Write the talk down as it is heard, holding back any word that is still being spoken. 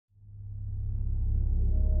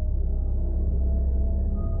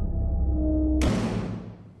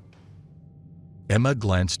Emma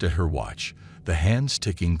glanced at her watch, the hands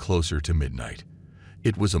ticking closer to midnight.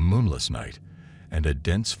 It was a moonless night, and a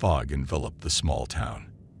dense fog enveloped the small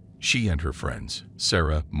town. She and her friends,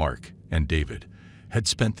 Sarah, Mark, and David, had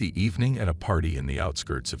spent the evening at a party in the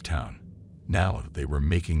outskirts of town. Now they were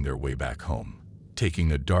making their way back home,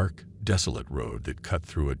 taking a dark, desolate road that cut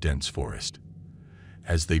through a dense forest.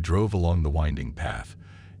 As they drove along the winding path,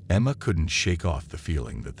 Emma couldn't shake off the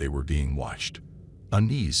feeling that they were being watched.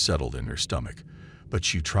 Unease settled in her stomach, but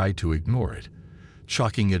she tried to ignore it,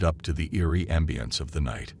 chalking it up to the eerie ambience of the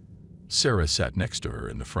night. Sarah sat next to her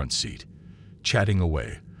in the front seat, chatting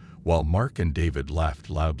away, while Mark and David laughed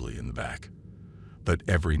loudly in the back. But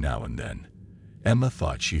every now and then, Emma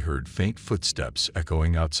thought she heard faint footsteps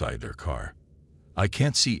echoing outside their car. "I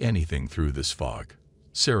can't see anything through this fog,"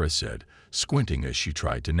 Sarah said, squinting as she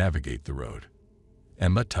tried to navigate the road.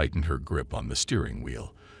 Emma tightened her grip on the steering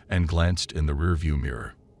wheel and glanced in the rearview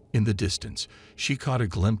mirror. In the distance, she caught a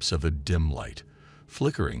glimpse of a dim light,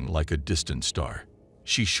 flickering like a distant star.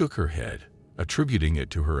 She shook her head, attributing it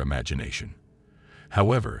to her imagination.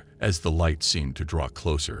 However, as the light seemed to draw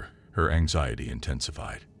closer, her anxiety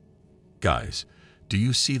intensified. "Guys, do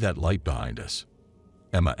you see that light behind us?"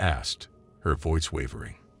 Emma asked, her voice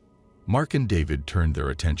wavering. Mark and David turned their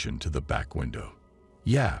attention to the back window.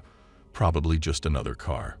 "Yeah, probably just another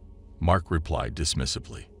car," Mark replied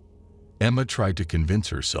dismissively. Emma tried to convince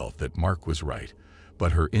herself that Mark was right,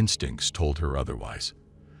 but her instincts told her otherwise.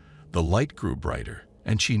 The light grew brighter,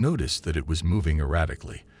 and she noticed that it was moving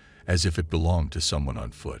erratically, as if it belonged to someone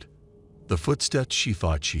on foot. The footsteps she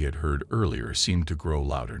thought she had heard earlier seemed to grow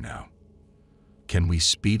louder now. "Can we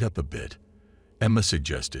speed up a bit?" Emma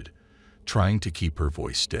suggested, trying to keep her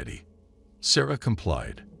voice steady. Sarah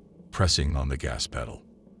complied, pressing on the gas pedal.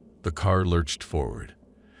 The car lurched forward,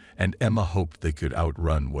 and Emma hoped they could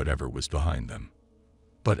outrun whatever was behind them.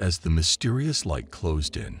 But as the mysterious light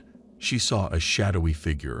closed in, she saw a shadowy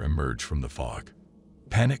figure emerge from the fog.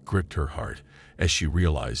 Panic gripped her heart as she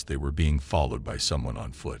realized they were being followed by someone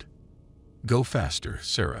on foot. "Go faster,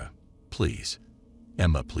 Sarah, please,"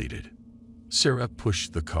 Emma pleaded. Sarah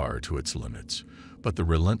pushed the car to its limits, but the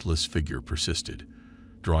relentless figure persisted,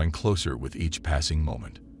 drawing closer with each passing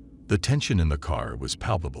moment. The tension in the car was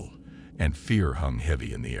palpable, and fear hung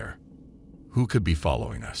heavy in the air. "Who could be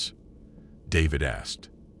following us?" David asked,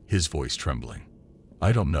 his voice trembling.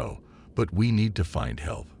 "I don't know, but we need to find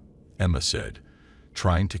help," Emma said,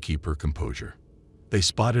 trying to keep her composure. They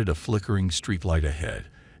spotted a flickering streetlight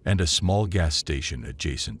ahead and a small gas station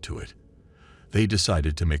adjacent to it. They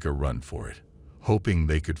decided to make a run for it, hoping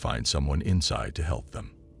they could find someone inside to help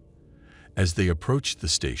them. As they approached the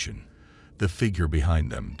station, the figure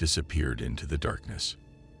behind them disappeared into the darkness.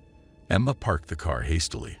 Emma parked the car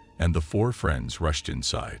hastily, and the four friends rushed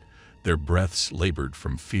inside, their breaths labored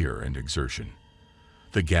from fear and exertion.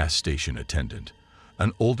 The gas station attendant,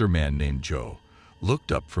 an older man named Joe,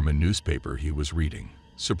 looked up from a newspaper he was reading,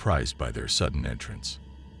 surprised by their sudden entrance.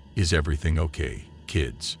 "Is everything okay,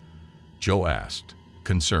 kids?" Joe asked,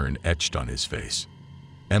 concern etched on his face.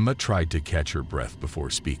 Emma tried to catch her breath before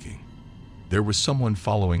speaking. "There was someone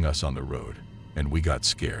following us on the road, and we got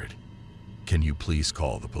scared. Can you please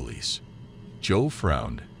call the police?" Joe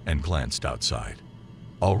frowned and glanced outside.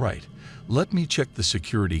 "All right, let me check the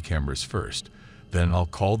security cameras first, then I'll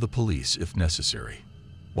call the police if necessary."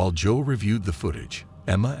 While Joe reviewed the footage,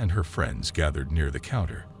 Emma and her friends gathered near the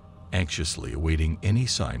counter, anxiously awaiting any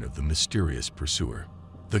sign of the mysterious pursuer.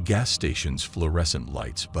 The gas station's fluorescent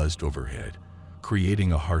lights buzzed overhead,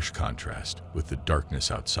 creating a harsh contrast with the darkness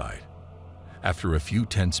outside. After a few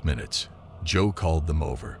tense minutes, Joe called them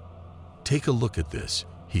over. "Take a look at this,"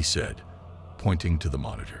 he said, pointing to the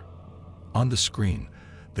monitor. On the screen,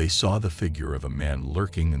 they saw the figure of a man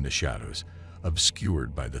lurking in the shadows,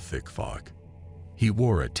 obscured by the thick fog. He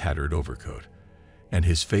wore a tattered overcoat, and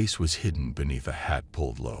his face was hidden beneath a hat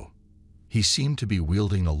pulled low. He seemed to be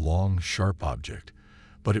wielding a long, sharp object,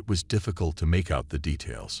 but it was difficult to make out the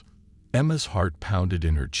details. Emma's heart pounded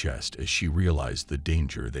in her chest as she realized the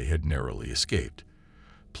danger they had narrowly escaped.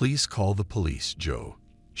 "Please call the police, Joe,"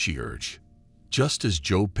 she urged. Just as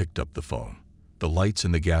Joe picked up the phone, the lights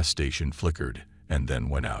in the gas station flickered and then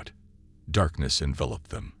went out. Darkness enveloped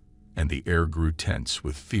them, and the air grew tense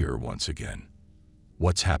with fear once again.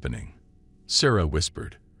 "What's happening?" Sarah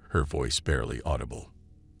whispered, her voice barely audible.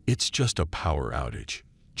 "It's just a power outage,"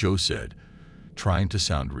 Joe said, trying to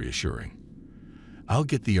sound reassuring. "I'll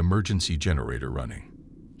get the emergency generator running."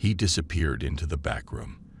 He disappeared into the back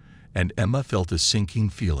room, and Emma felt a sinking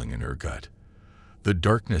feeling in her gut. The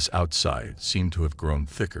darkness outside seemed to have grown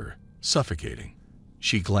thicker, suffocating.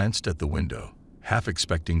 She glanced at the window, half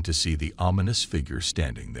expecting to see the ominous figure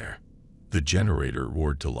standing there. The generator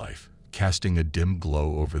roared to life, casting a dim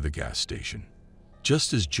glow over the gas station.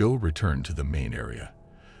 Just as Joe returned to the main area,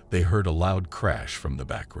 they heard a loud crash from the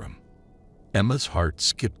back room. Emma's heart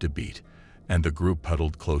skipped a beat, and the group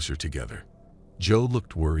huddled closer together. Joe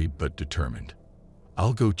looked worried but determined.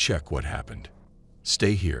 "I'll go check what happened.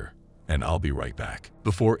 Stay here, and I'll be right back."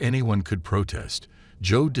 Before anyone could protest,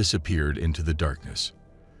 Joe disappeared into the darkness.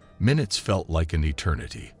 Minutes felt like an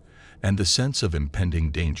eternity, and the sense of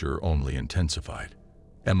impending danger only intensified.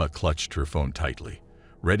 Emma clutched her phone tightly,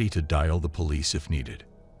 ready to dial the police if needed.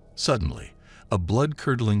 Suddenly, a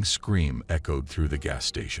blood-curdling scream echoed through the gas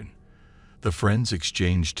station. The friends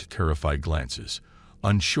exchanged terrified glances,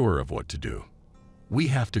 unsure of what to do. "We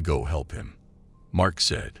have to go help him," Mark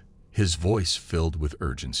said, his voice filled with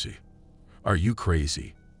urgency. "Are you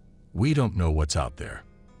crazy? We don't know what's out there,"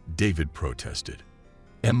 David protested.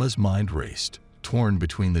 Emma's mind raced, torn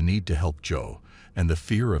between the need to help Joe and the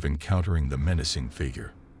fear of encountering the menacing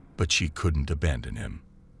figure. But she couldn't abandon him.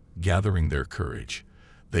 Gathering their courage,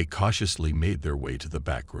 they cautiously made their way to the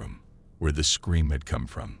back room, where the scream had come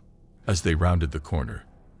from. As they rounded the corner,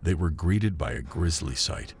 they were greeted by a grisly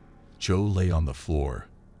sight. Joe lay on the floor,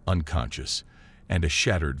 unconscious, and a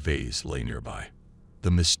shattered vase lay nearby.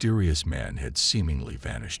 The mysterious man had seemingly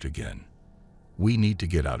vanished again. "We need to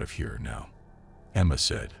get out of here now," Emma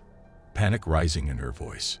said, panic rising in her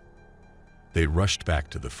voice. They rushed back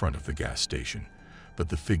to the front of the gas station, but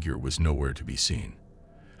the figure was nowhere to be seen.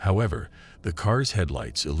 However, the car's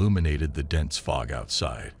headlights illuminated the dense fog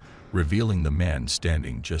outside, revealing the man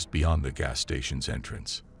standing just beyond the gas station's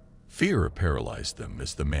entrance. Fear paralyzed them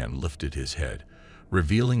as the man lifted his head,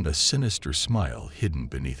 revealing a sinister smile hidden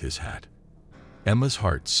beneath his hat. Emma's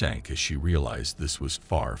heart sank as she realized this was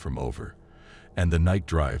far from over, and the night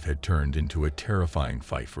drive had turned into a terrifying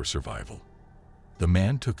fight for survival. The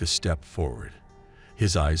man took a step forward,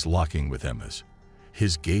 his eyes locking with Emma's.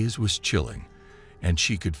 His gaze was chilling, and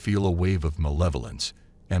she could feel a wave of malevolence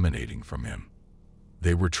emanating from him.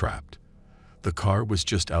 They were trapped. The car was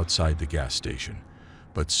just outside the gas station,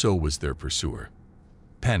 but so was their pursuer.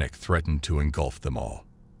 Panic threatened to engulf them all.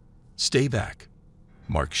 "Stay back,"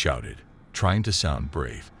 Mark shouted, trying to sound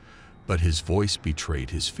brave, but his voice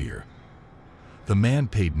betrayed his fear. The man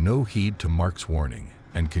paid no heed to Mark's warning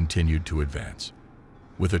and continued to advance.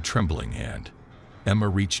 With a trembling hand, Emma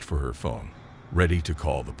reached for her phone, ready to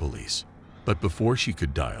call the police. But before she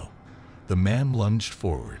could dial, the man lunged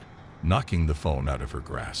forward, knocking the phone out of her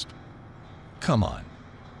grasp. "Come on,"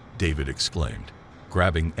 David exclaimed,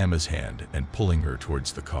 grabbing Emma's hand and pulling her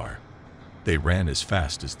towards the car. They ran as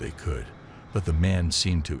fast as they could, but the man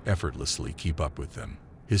seemed to effortlessly keep up with them,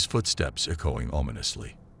 his footsteps echoing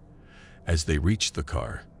ominously. As they reached the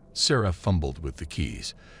car, Sarah fumbled with the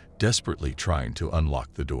keys, desperately trying to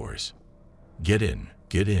unlock the doors. Get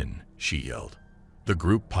in," she yelled. The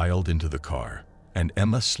group piled into the car, and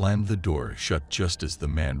Emma slammed the door shut just as the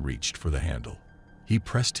man reached for the handle. He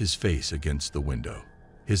pressed his face against the window,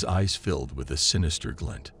 his eyes filled with a sinister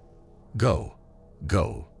glint. Go,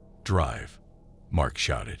 drive," Mark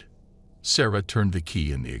shouted. Sarah turned the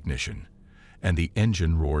key in the ignition, and the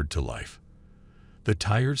engine roared to life. The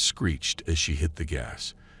tires screeched as she hit the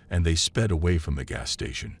gas, and they sped away from the gas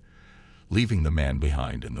station, leaving the man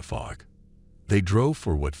behind in the fog. They drove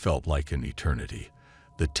for what felt like an eternity,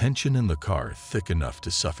 the tension in the car thick enough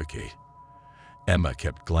to suffocate. Emma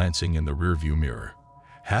kept glancing in the rearview mirror,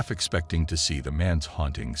 half expecting to see the man's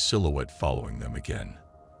haunting silhouette following them again,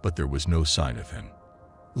 but there was no sign of him.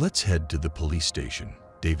 "Let's head to the police station,"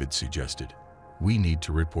 David suggested. "We need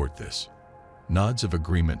to report this." Nods of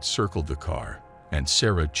agreement circled the car, and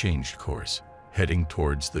Sarah changed course, heading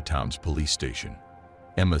towards the town's police station.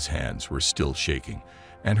 Emma's hands were still shaking,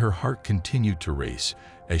 and her heart continued to race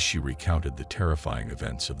as she recounted the terrifying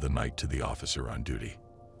events of the night to the officer on duty.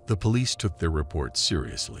 The police took their report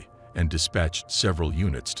seriously and dispatched several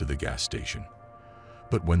units to the gas station.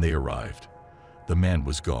 But when they arrived, the man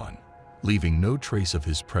was gone, leaving no trace of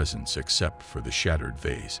his presence except for the shattered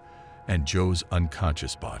vase and Joe's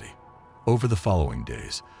unconscious body. Over the following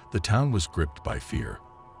days, the town was gripped by fear.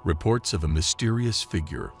 Reports of a mysterious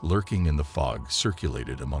figure lurking in the fog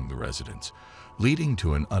circulated among the residents, leading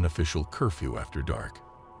to an unofficial curfew after dark.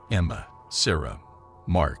 Emma, Sarah,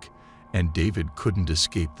 Mark, and David couldn't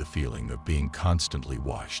escape the feeling of being constantly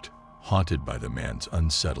watched, haunted by the man's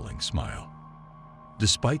unsettling smile.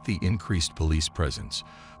 Despite the increased police presence,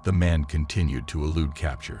 the man continued to elude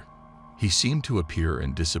capture. He seemed to appear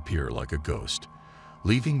and disappear like a ghost,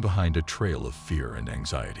 leaving behind a trail of fear and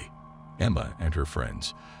anxiety. Emma and her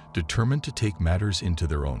friends, determined to take matters into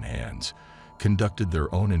their own hands, conducted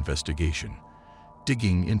their own investigation,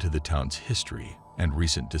 digging into the town's history and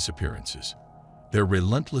recent disappearances. Their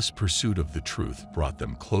relentless pursuit of the truth brought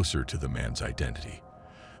them closer to the man's identity.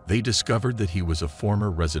 They discovered that he was a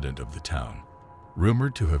former resident of the town,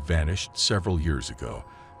 rumored to have vanished several years ago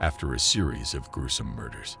after a series of gruesome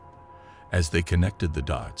murders. As they connected the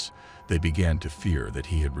dots, they began to fear that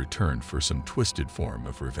he had returned for some twisted form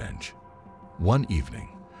of revenge. One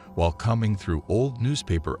evening, while combing through old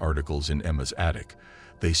newspaper articles in Emma's attic,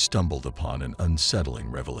 they stumbled upon an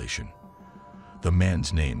unsettling revelation. The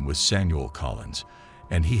man's name was Samuel Collins,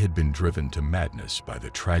 and he had been driven to madness by the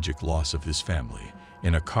tragic loss of his family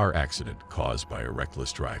in a car accident caused by a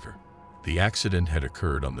reckless driver. The accident had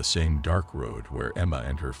occurred on the same dark road where Emma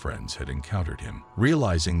and her friends had encountered him.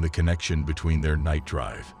 Realizing the connection between their night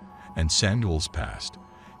drive and Samuel's past,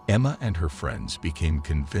 Emma and her friends became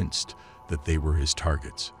convinced that they were his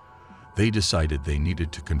targets. They decided they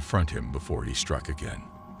needed to confront him before he struck again.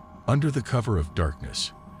 Under the cover of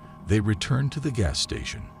darkness, they returned to the gas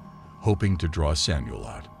station, hoping to draw Samuel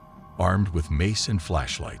out. Armed with mace and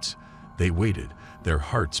flashlights, they waited, their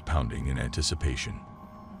hearts pounding in anticipation.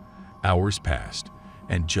 Hours passed,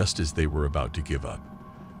 and just as they were about to give up,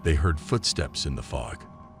 they heard footsteps in the fog.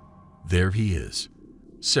 "There he is,"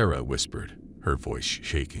 Sarah whispered, her voice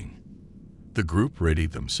shaking. The group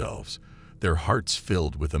readied themselves, their hearts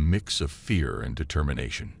filled with a mix of fear and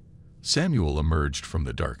determination. Samuel emerged from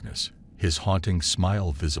the darkness, his haunting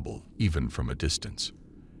smile visible even from a distance.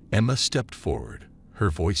 Emma stepped forward, her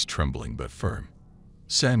voice trembling but firm.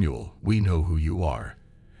 "Samuel, we know who you are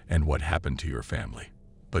and what happened to your family.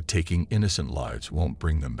 But taking innocent lives won't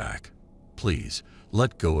bring them back. Please,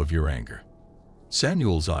 let go of your anger."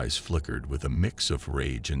 Samuel's eyes flickered with a mix of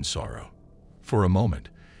rage and sorrow. For a moment,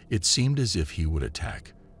 it seemed as if he would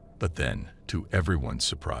attack, but then, to everyone's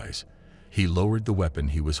surprise, he lowered the weapon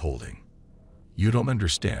he was holding. "You don't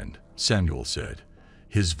understand," Samuel said,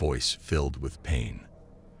 his voice filled with pain.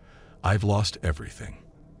 "I've lost everything.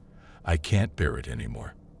 I can't bear it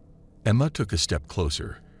anymore." Emma took a step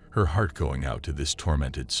closer, her heart going out to this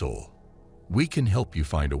tormented soul. "We can help you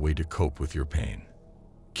find a way to cope with your pain.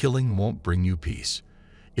 Killing won't bring you peace.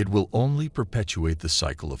 It will only perpetuate the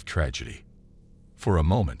cycle of tragedy." For a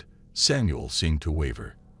moment, Samuel seemed to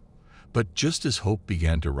waver. But just as hope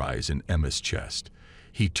began to rise in Emma's chest,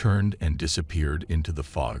 he turned and disappeared into the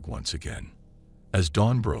fog once again. As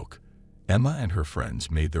dawn broke, Emma and her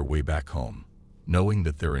friends made their way back home, knowing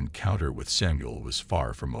that their encounter with Samuel was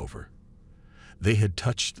far from over. They had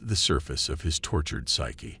touched the surface of his tortured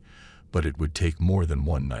psyche, but it would take more than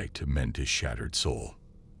one night to mend his shattered soul.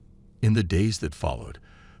 In the days that followed,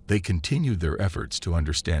 they continued their efforts to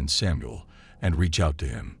understand Samuel and reach out to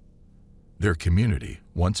him. Their community,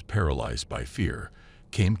 once paralyzed by fear,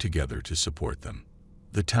 came together to support them.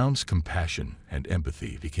 The town's compassion and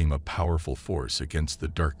empathy became a powerful force against the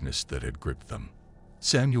darkness that had gripped them.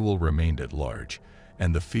 Samuel remained at large,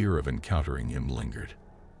 and the fear of encountering him lingered.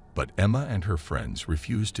 But Emma and her friends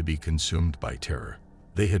refused to be consumed by terror.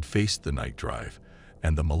 They had faced the night drive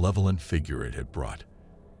and the malevolent figure it had brought.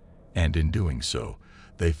 And in doing so,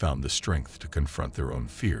 they found the strength to confront their own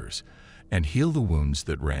fears and heal the wounds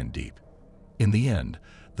that ran deep. In the end,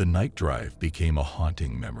 the night drive became a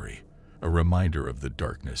haunting memory, a reminder of the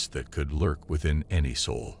darkness that could lurk within any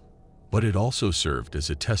soul. But it also served as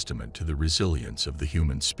a testament to the resilience of the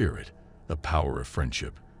human spirit, the power of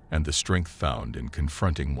friendship, and the strength found in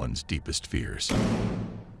confronting one's deepest fears.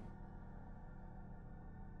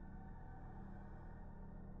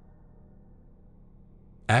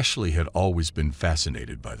 Ashley had always been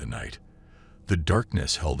fascinated by the night. The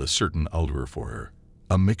darkness held a certain allure for her,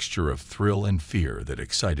 a mixture of thrill and fear that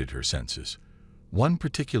excited her senses. One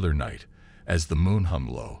particular night, as the moon hung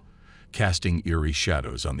low, casting eerie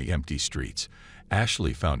shadows on the empty streets,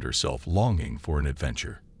 Ashley found herself longing for an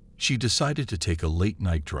adventure. She decided to take a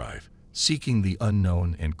late-night drive, seeking the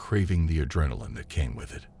unknown and craving the adrenaline that came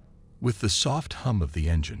with it. With the soft hum of the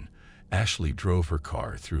engine, Ashley drove her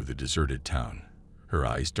car through the deserted town, her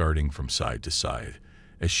eyes darting from side to side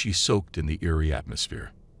as she soaked in the eerie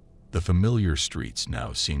atmosphere. The familiar streets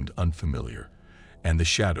now seemed unfamiliar, and the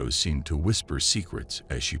shadows seemed to whisper secrets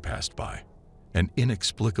as she passed by. An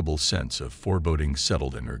inexplicable sense of foreboding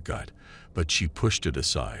settled in her gut, but she pushed it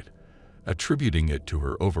aside, attributing it to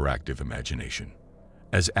her overactive imagination.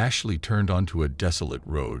 As Ashley turned onto a desolate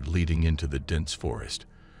road leading into the dense forest,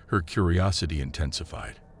 her curiosity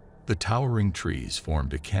intensified. The towering trees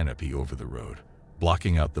formed a canopy over the road,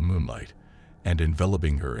 blocking out the moonlight and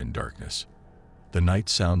enveloping her in darkness. The night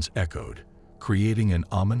sounds echoed, creating an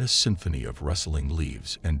ominous symphony of rustling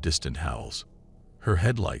leaves and distant howls. Her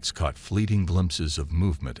headlights caught fleeting glimpses of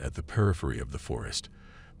movement at the periphery of the forest,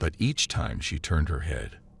 but each time she turned her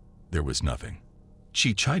head, there was nothing.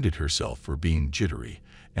 She chided herself for being jittery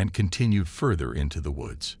and continued further into the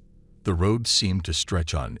woods. The road seemed to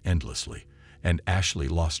stretch on endlessly, and Ashley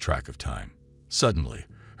lost track of time. Suddenly,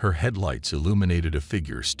 her headlights illuminated a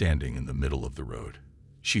figure standing in the middle of the road.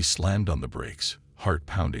 She slammed on the brakes, heart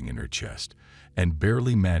pounding in her chest, and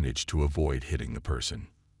barely managed to avoid hitting the person.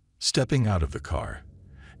 Stepping out of the car,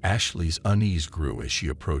 Ashley's unease grew as she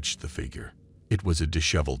approached the figure. It was a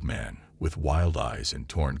disheveled man with wild eyes and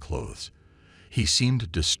torn clothes. He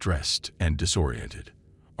seemed distressed and disoriented.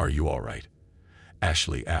 "Are you all right?"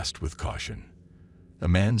 Ashley asked with caution. The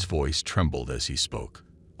man's voice trembled as he spoke.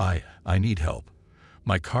 I need help.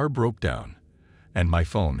 My car broke down, and my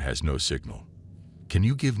phone has no signal. Can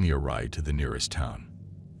you give me a ride to the nearest town?"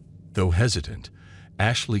 Though hesitant,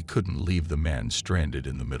 Ashley couldn't leave the man stranded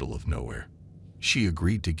in the middle of nowhere. She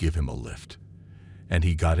agreed to give him a lift, and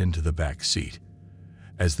he got into the back seat.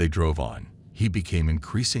 As they drove on, he became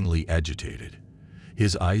increasingly agitated,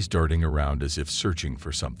 his eyes darting around as if searching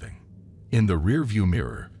for something. In the rearview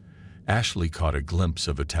mirror, Ashley caught a glimpse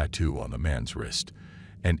of a tattoo on the man's wrist,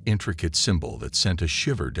 an intricate symbol that sent a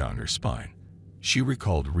shiver down her spine. She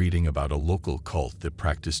recalled reading about a local cult that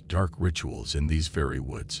practiced dark rituals in these very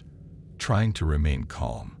woods. Trying to remain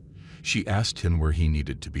calm, she asked him where he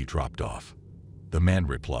needed to be dropped off. The man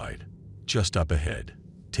replied, "Just up ahead.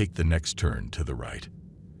 Take the next turn to the right."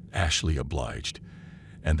 Ashley obliged,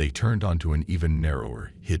 and they turned onto an even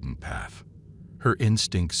narrower, hidden path. Her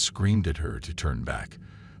instincts screamed at her to turn back,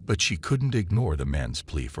 but she couldn't ignore the man's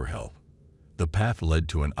plea for help. The path led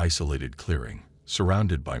to an isolated clearing,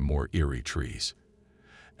 surrounded by more eerie trees.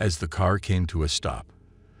 As the car came to a stop,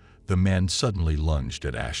 the man suddenly lunged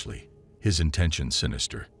at Ashley, his intention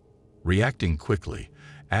sinister. Reacting quickly,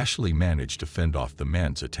 Ashley managed to fend off the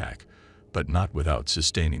man's attack, but not without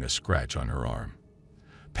sustaining a scratch on her arm.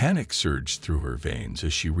 Panic surged through her veins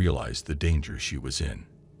as she realized the danger she was in.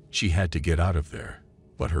 She had to get out of there,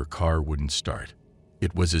 but her car wouldn't start.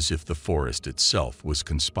 It was as if the forest itself was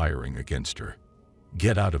conspiring against her.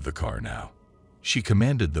 "Get out of the car now," she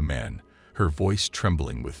commanded the man, her voice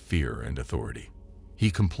trembling with fear and authority. He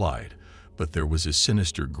complied, but there was a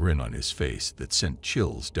sinister grin on his face that sent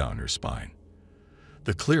chills down her spine.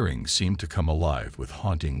 The clearing seemed to come alive with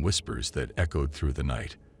haunting whispers that echoed through the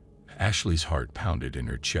night. Ashley's heart pounded in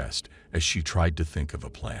her chest as she tried to think of a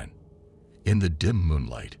plan. In the dim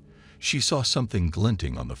moonlight, she saw something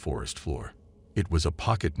glinting on the forest floor. It was a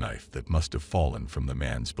pocket knife that must have fallen from the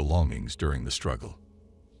man's belongings during the struggle.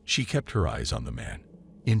 She kept her eyes on the man,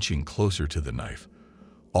 inching closer to the knife,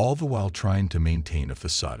 all the while trying to maintain a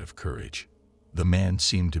facade of courage. The man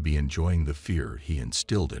seemed to be enjoying the fear he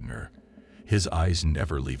instilled in her, his eyes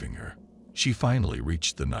never leaving her. She finally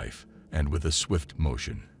reached the knife, and with a swift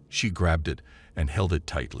motion, she grabbed it and held it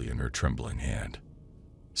tightly in her trembling hand.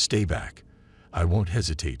 "Stay back. I won't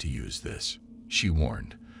hesitate to use this," she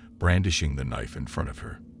warned, brandishing the knife in front of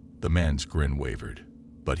her. The man's grin wavered,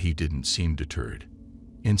 but he didn't seem deterred.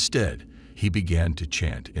 Instead, he began to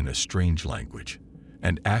chant in a strange language,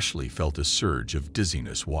 and Ashley felt a surge of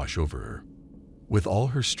dizziness wash over her. With all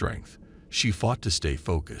her strength, she fought to stay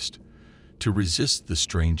focused, to resist the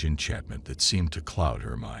strange enchantment that seemed to cloud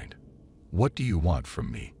her mind. "What do you want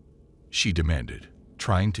from me?" she demanded,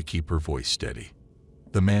 trying to keep her voice steady.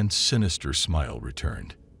 The man's sinister smile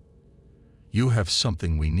returned. "You have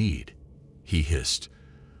something we need," he hissed.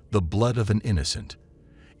 "The blood of an innocent.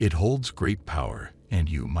 It holds great power, and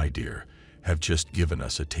you, my dear, have just given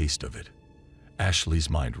us a taste of it." Ashley's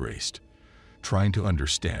mind raced, trying to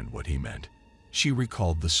understand what he meant. She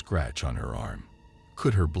recalled the scratch on her arm.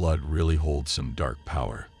 Could her blood really hold some dark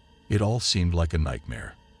power? It all seemed like a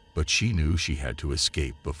nightmare, but she knew she had to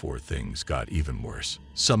escape before things got even worse.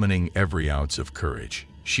 Summoning every ounce of courage,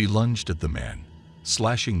 she lunged at the man,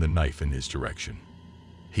 slashing the knife in his direction.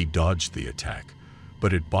 He dodged the attack,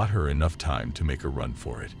 but it bought her enough time to make a run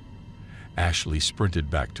for it. Ashley sprinted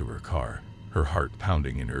back to her car, her heart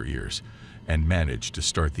pounding in her ears, and managed to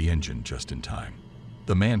start the engine just in time.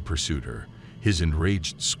 The man pursued her, his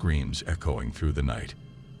enraged screams echoing through the night.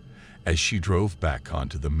 As she drove back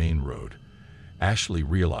onto the main road, Ashley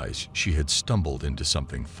realized she had stumbled into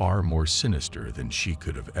something far more sinister than she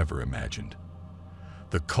could have ever imagined.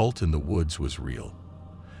 The cult in the woods was real,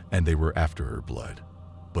 and they were after her blood.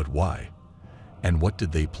 But why? And what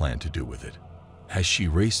did they plan to do with it? As she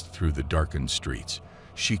raced through the darkened streets,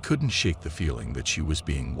 she couldn't shake the feeling that she was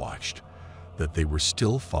being watched, that they were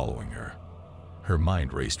still following her. Her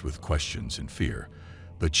mind raced with questions and fear,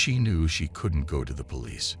 but she knew she couldn't go to the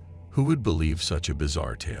police. Who would believe such a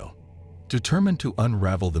bizarre tale? Determined to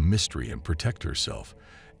unravel the mystery and protect herself,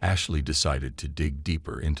 Ashley decided to dig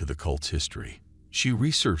deeper into the cult's history. She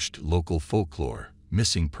researched local folklore,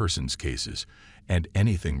 missing persons cases, and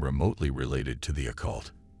anything remotely related to the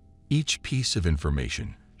occult. Each piece of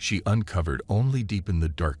information she uncovered only deepened the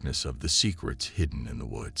darkness of the secrets hidden in the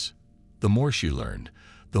woods. The more she learned,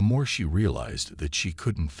 the more she realized that she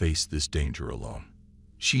couldn't face this danger alone.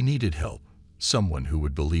 She needed help, someone who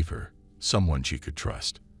would believe her, someone she could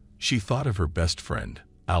trust. She thought of her best friend,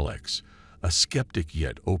 Alex, a skeptic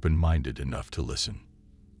yet open-minded enough to listen.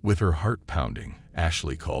 With her heart pounding,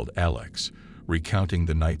 Ashley called Alex, recounting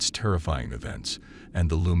the night's terrifying events and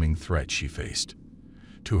the looming threat she faced.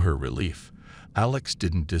 To her relief, Alex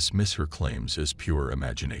didn't dismiss her claims as pure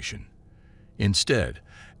imagination. Instead,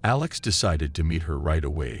 Alex decided to meet her right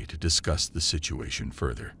away to discuss the situation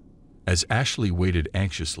further. As Ashley waited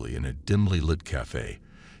anxiously in a dimly lit cafe,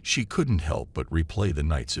 she couldn't help but replay the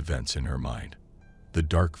night's events in her mind. The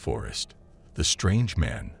dark forest, the strange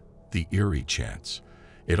man, the eerie chants.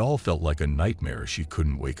 It all felt like a nightmare she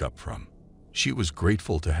couldn't wake up from. She was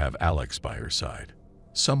grateful to have Alex by her side,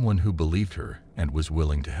 someone who believed her and was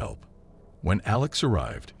willing to help. When Alex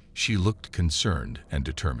arrived, she looked concerned and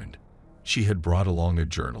determined. She had brought along a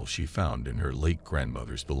journal she found in her late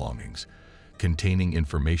grandmother's belongings, containing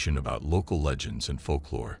information about local legends and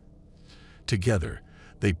folklore. Together,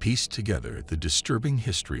 they pieced together the disturbing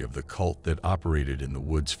history of the cult that operated in the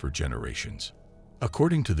woods for generations.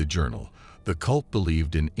 According to the journal, the cult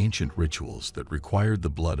believed in ancient rituals that required the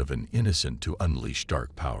blood of an innocent to unleash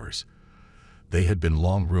dark powers. They had been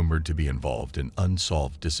long rumored to be involved in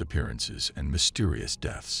unsolved disappearances and mysterious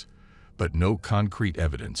deaths, but no concrete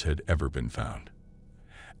evidence had ever been found.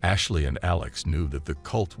 Ashley and Alex knew that the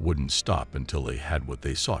cult wouldn't stop until they had what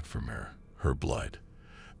they sought from her blood.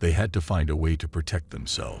 They had to find a way to protect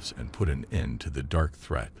themselves and put an end to the dark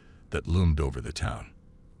threat that loomed over the town.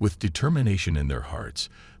 With determination in their hearts,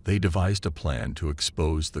 they devised a plan to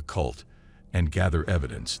expose the cult and gather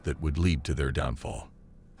evidence that would lead to their downfall.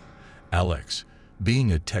 Alex,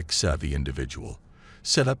 being a tech-savvy individual,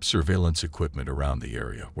 set up surveillance equipment around the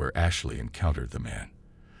area where Ashley encountered the man.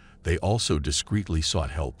 They also discreetly sought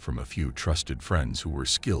help from a few trusted friends who were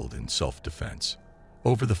skilled in self-defense.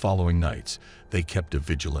 Over the following nights, they kept a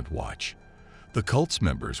vigilant watch. The cult's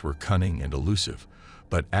members were cunning and elusive,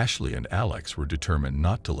 but Ashley and Alex were determined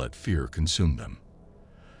not to let fear consume them.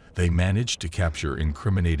 They managed to capture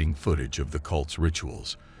incriminating footage of the cult's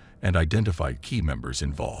rituals and identified key members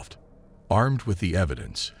involved. Armed with the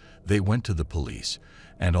evidence, they went to the police,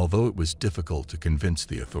 and although it was difficult to convince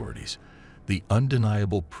the authorities, the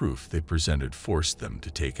undeniable proof they presented forced them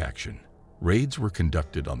to take action. Raids were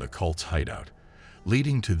conducted on the cult's hideout,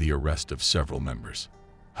 leading to the arrest of several members.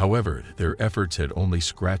 However, their efforts had only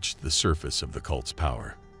scratched the surface of the cult's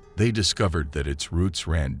power. They discovered that its roots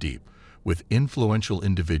ran deep, with influential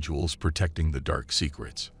individuals protecting the dark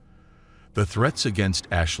secrets. The threats against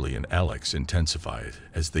Ashley and Alex intensified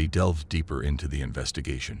as they delved deeper into the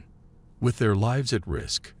investigation. With their lives at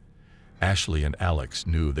risk, Ashley and Alex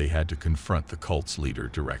knew they had to confront the cult's leader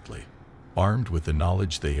directly. Armed with the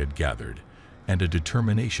knowledge they had gathered and a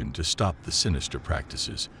determination to stop the sinister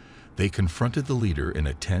practices, they confronted the leader in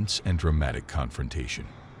a tense and dramatic confrontation.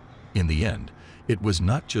 In the end, it was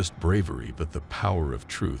not just bravery but the power of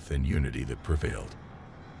truth and unity that prevailed.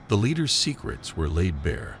 The leader's secrets were laid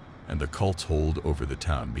bare, and the cult's hold over the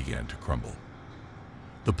town began to crumble.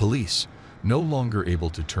 The police, no longer able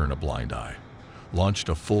to turn a blind eye, launched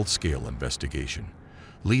a full-scale investigation,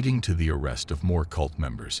 leading to the arrest of more cult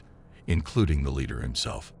members, including the leader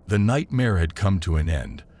himself. The nightmare had come to an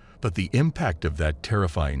end, but the impact of that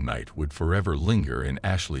terrifying night would forever linger in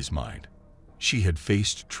Ashley's mind. She had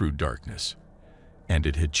faced true darkness, and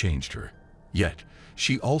it had changed her. Yet,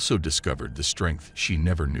 she also discovered the strength she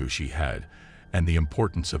never knew she had, and the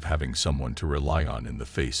importance of having someone to rely on in the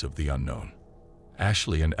face of the unknown.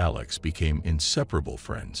 Ashley and Alex became inseparable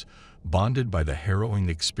friends, bonded by the harrowing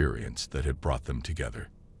experience that had brought them together.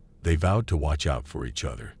 They vowed to watch out for each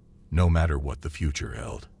other, no matter what the future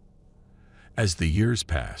held. As the years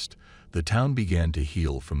passed, the town began to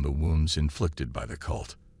heal from the wounds inflicted by the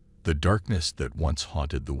cult. The darkness that once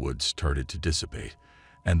haunted the woods started to dissipate,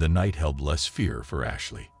 and the night held less fear for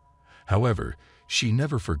Ashley. However, she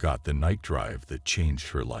never forgot the night drive that changed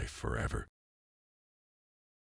her life forever.